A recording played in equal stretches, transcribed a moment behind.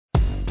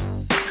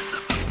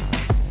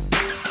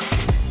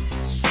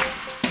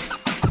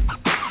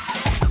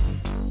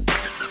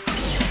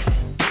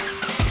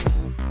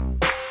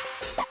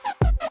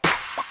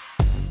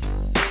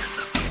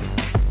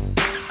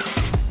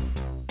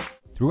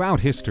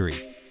Throughout history,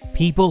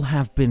 people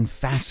have been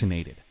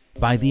fascinated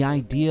by the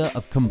idea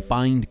of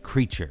combined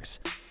creatures,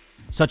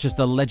 such as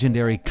the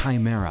legendary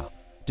Chimera,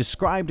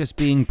 described as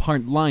being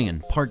part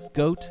lion, part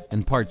goat,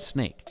 and part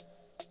snake.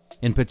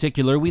 In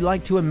particular, we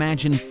like to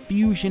imagine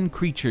fusion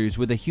creatures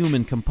with a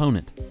human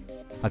component,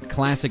 a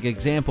classic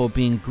example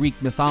being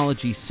Greek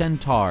mythology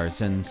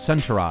centaurs and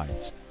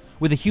centraurides,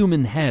 with a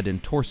human head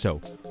and torso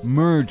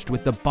merged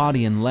with the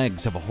body and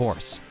legs of a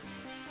horse.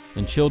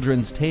 In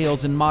children's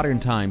tales in modern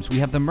times, we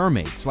have the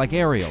mermaids like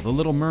Ariel, the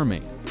Little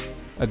Mermaid,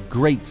 a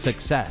great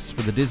success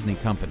for the Disney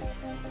company,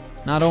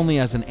 not only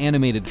as an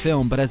animated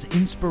film, but as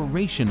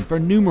inspiration for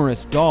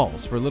numerous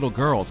dolls for little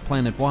girls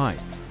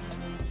planet-wide.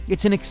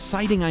 It's an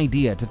exciting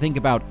idea to think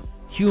about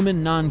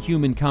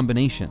human-non-human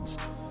combinations,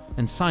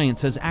 and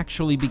science has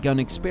actually begun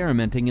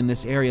experimenting in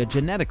this area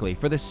genetically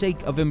for the sake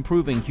of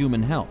improving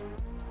human health.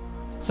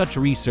 Such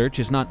research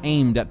is not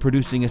aimed at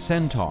producing a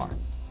centaur,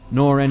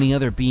 nor any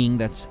other being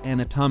that's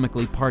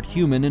anatomically part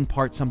human and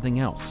part something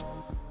else.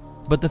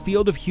 But the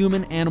field of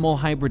human-animal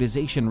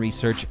hybridization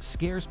research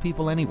scares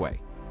people anyway.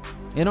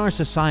 In our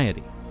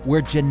society,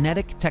 where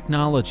genetic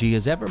technology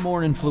is ever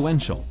more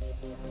influential,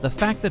 the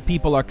fact that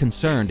people are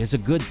concerned is a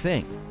good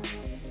thing.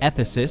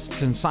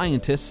 Ethicists and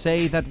scientists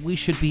say that we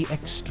should be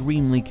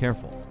extremely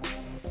careful.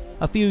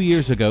 A few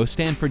years ago,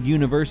 Stanford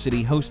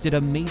University hosted a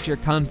major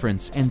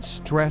conference and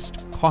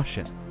stressed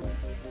caution.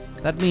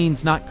 That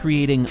means not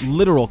creating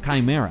literal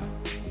chimera,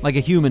 like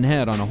a human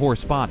head on a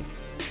horse body.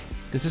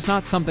 This is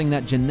not something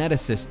that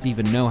geneticists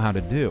even know how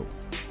to do.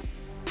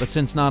 But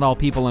since not all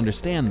people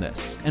understand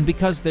this, and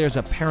because there's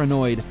a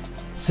paranoid,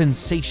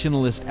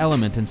 sensationalist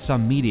element in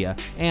some media,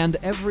 and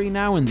every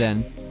now and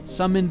then,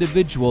 some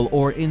individual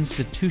or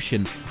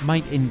institution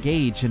might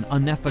engage in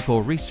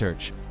unethical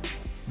research,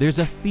 there's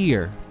a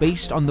fear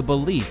based on the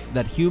belief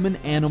that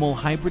human-animal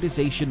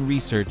hybridization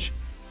research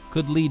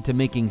could lead to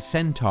making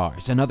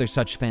centaurs and other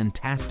such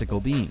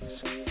fantastical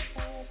beings.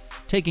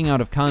 Taking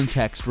out of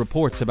context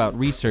reports about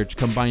research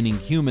combining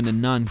human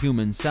and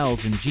non-human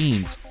cells and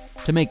genes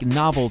to make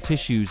novel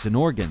tissues and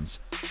organs,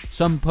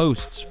 some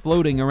posts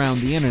floating around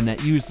the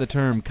internet use the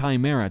term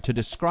chimera to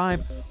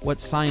describe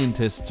what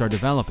scientists are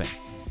developing,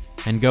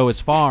 and go as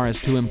far as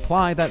to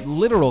imply that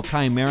literal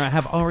chimera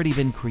have already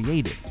been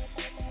created.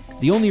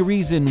 The only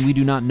reason we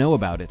do not know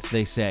about it,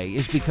 they say,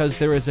 is because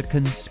there is a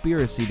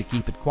conspiracy to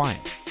keep it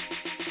quiet.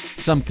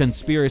 Some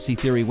conspiracy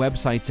theory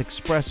websites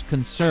express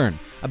concern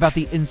about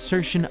the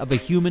insertion of a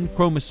human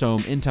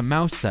chromosome into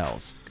mouse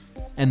cells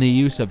and the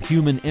use of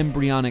human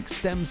embryonic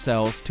stem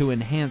cells to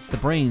enhance the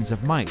brains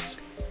of mice,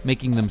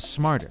 making them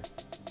smarter.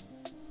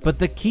 But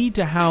the key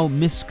to how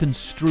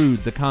misconstrued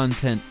the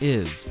content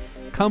is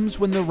comes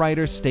when the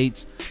writer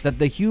states that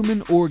the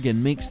human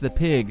organ makes the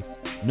pig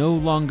no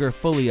longer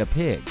fully a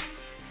pig,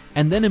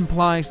 and then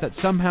implies that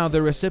somehow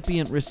the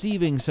recipient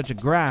receiving such a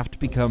graft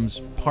becomes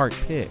part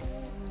pig.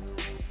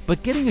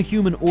 But getting a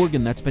human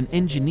organ that's been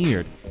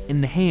engineered,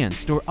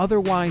 enhanced, or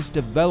otherwise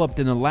developed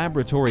in a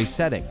laboratory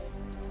setting,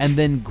 and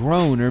then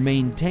grown or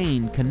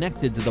maintained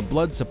connected to the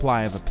blood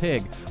supply of a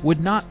pig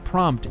would not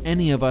prompt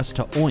any of us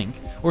to oink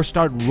or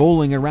start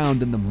rolling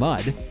around in the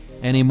mud,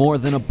 any more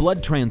than a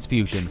blood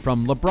transfusion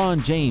from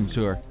LeBron James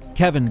or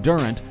Kevin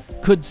Durant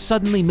could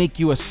suddenly make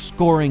you a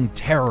scoring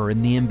terror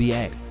in the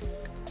NBA.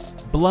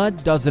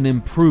 Blood doesn't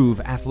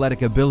improve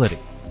athletic ability,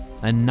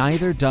 and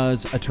neither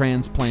does a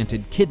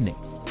transplanted kidney.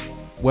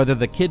 Whether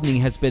the kidney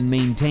has been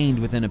maintained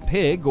within a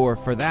pig, or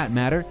for that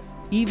matter,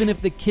 even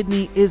if the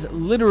kidney is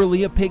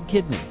literally a pig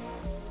kidney,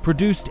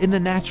 produced in the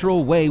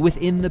natural way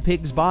within the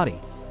pig's body,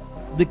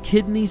 the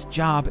kidney's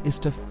job is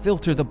to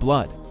filter the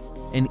blood,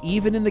 and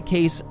even in the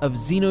case of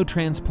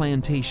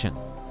xenotransplantation,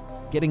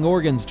 getting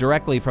organs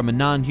directly from a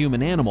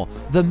non-human animal,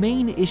 the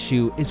main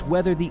issue is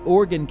whether the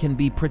organ can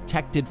be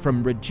protected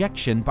from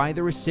rejection by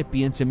the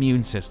recipient's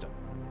immune system.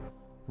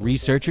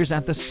 Researchers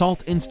at the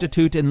Salt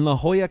Institute in La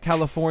Jolla,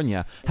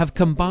 California, have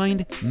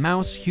combined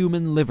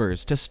mouse-human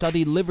livers to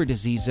study liver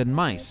disease in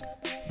mice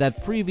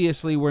that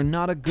previously were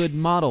not a good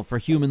model for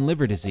human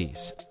liver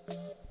disease.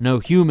 No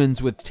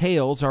humans with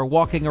tails are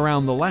walking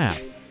around the lab,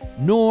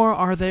 nor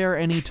are there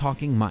any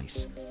talking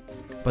mice.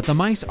 But the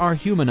mice are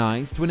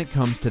humanized when it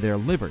comes to their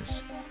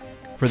livers.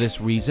 For this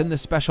reason, the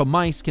special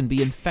mice can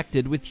be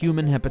infected with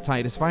human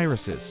hepatitis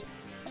viruses,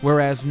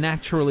 whereas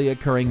naturally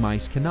occurring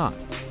mice cannot.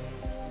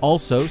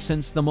 Also,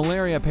 since the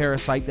malaria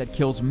parasite that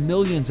kills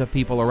millions of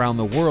people around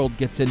the world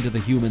gets into the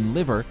human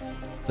liver,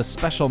 the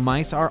special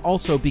mice are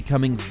also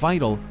becoming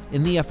vital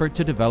in the effort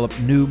to develop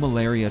new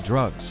malaria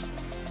drugs.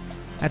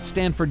 At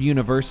Stanford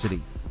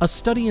University, a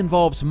study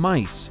involves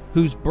mice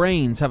whose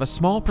brains have a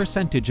small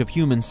percentage of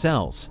human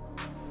cells.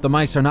 The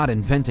mice are not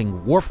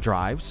inventing warp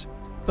drives,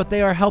 but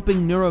they are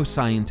helping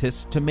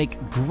neuroscientists to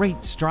make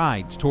great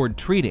strides toward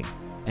treating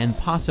and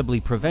possibly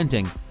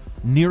preventing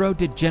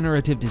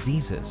neurodegenerative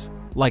diseases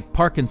like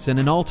Parkinson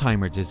and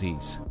Alzheimer's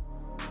disease.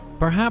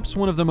 Perhaps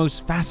one of the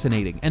most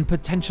fascinating and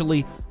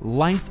potentially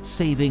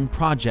life-saving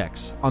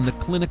projects on the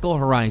clinical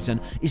horizon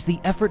is the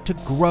effort to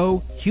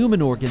grow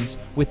human organs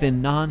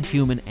within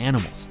non-human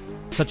animals,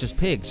 such as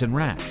pigs and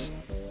rats.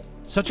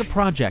 Such a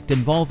project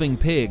involving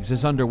pigs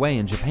is underway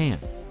in Japan.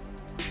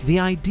 The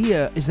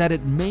idea is that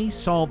it may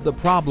solve the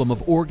problem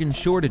of organ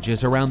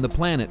shortages around the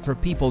planet for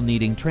people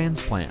needing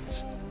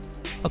transplants.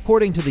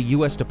 According to the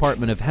U.S.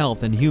 Department of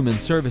Health and Human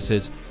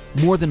Services,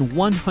 more than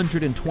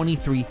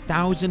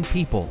 123,000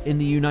 people in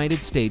the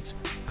United States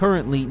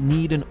currently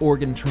need an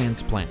organ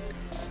transplant,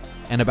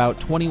 and about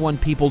 21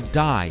 people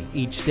die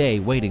each day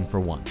waiting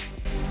for one.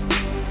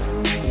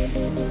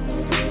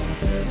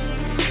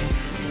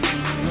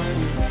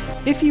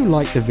 If you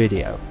liked the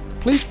video,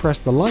 please press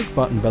the like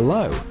button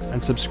below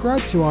and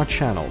subscribe to our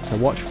channel to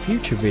watch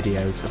future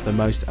videos of the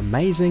most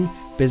amazing,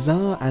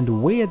 bizarre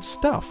and weird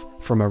stuff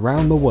from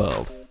around the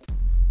world.